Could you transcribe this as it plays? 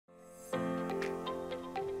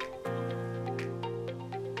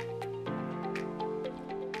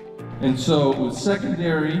And so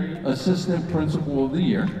secondary assistant principal of the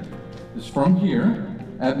year is from here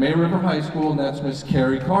at May River High School, and that's Miss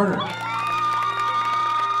Carrie Carter.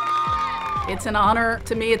 It's an honor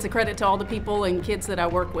to me. It's a credit to all the people and kids that I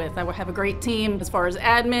work with. I have a great team as far as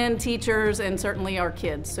admin, teachers, and certainly our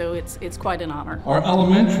kids, so it's quite an honor. Our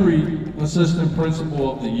elementary assistant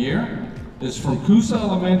principal of the year is from Coosa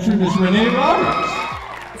Elementary, Ms. Renee Roberts.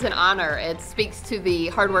 It's an honor. It speaks to the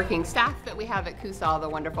hardworking staff that we have at Coosa, all the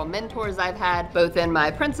wonderful mentors I've had, both in my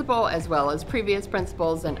principal as well as previous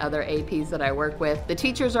principals and other APs that I work with. The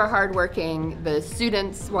teachers are hardworking, the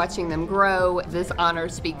students, watching them grow. This honor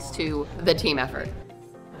speaks to the team effort.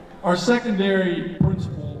 Our secondary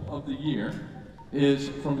principal of the year is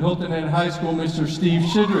from Hilton Head High School, Mr. Steve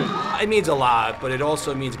Shidrid. It means a lot, but it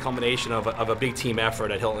also means a combination of a big team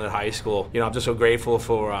effort at Hilton Head High School. You know, I'm just so grateful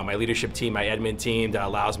for my leadership team, my admin team, that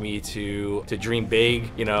allows me to dream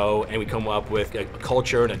big, you know, and we come up with a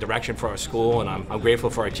culture and a direction for our school, and I'm grateful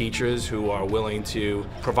for our teachers who are willing to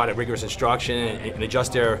provide a rigorous instruction and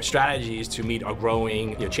adjust their strategies to meet our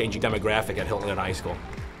growing, changing demographic at Hilton Head High School.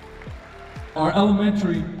 Our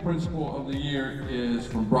elementary principal of the year is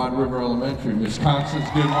from Broad River Elementary, Ms. Constance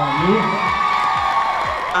Goodwin.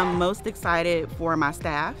 I'm most excited for my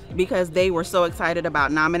staff because they were so excited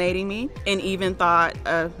about nominating me, and even thought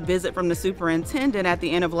a visit from the superintendent at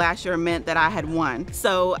the end of last year meant that I had won.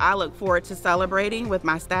 So I look forward to celebrating with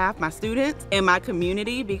my staff, my students, and my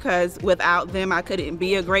community, because without them I couldn't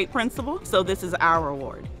be a great principal. So this is our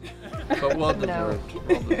award. But well deserved.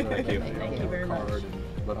 Well deserved. Thank you very much.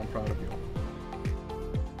 But I'm proud of you.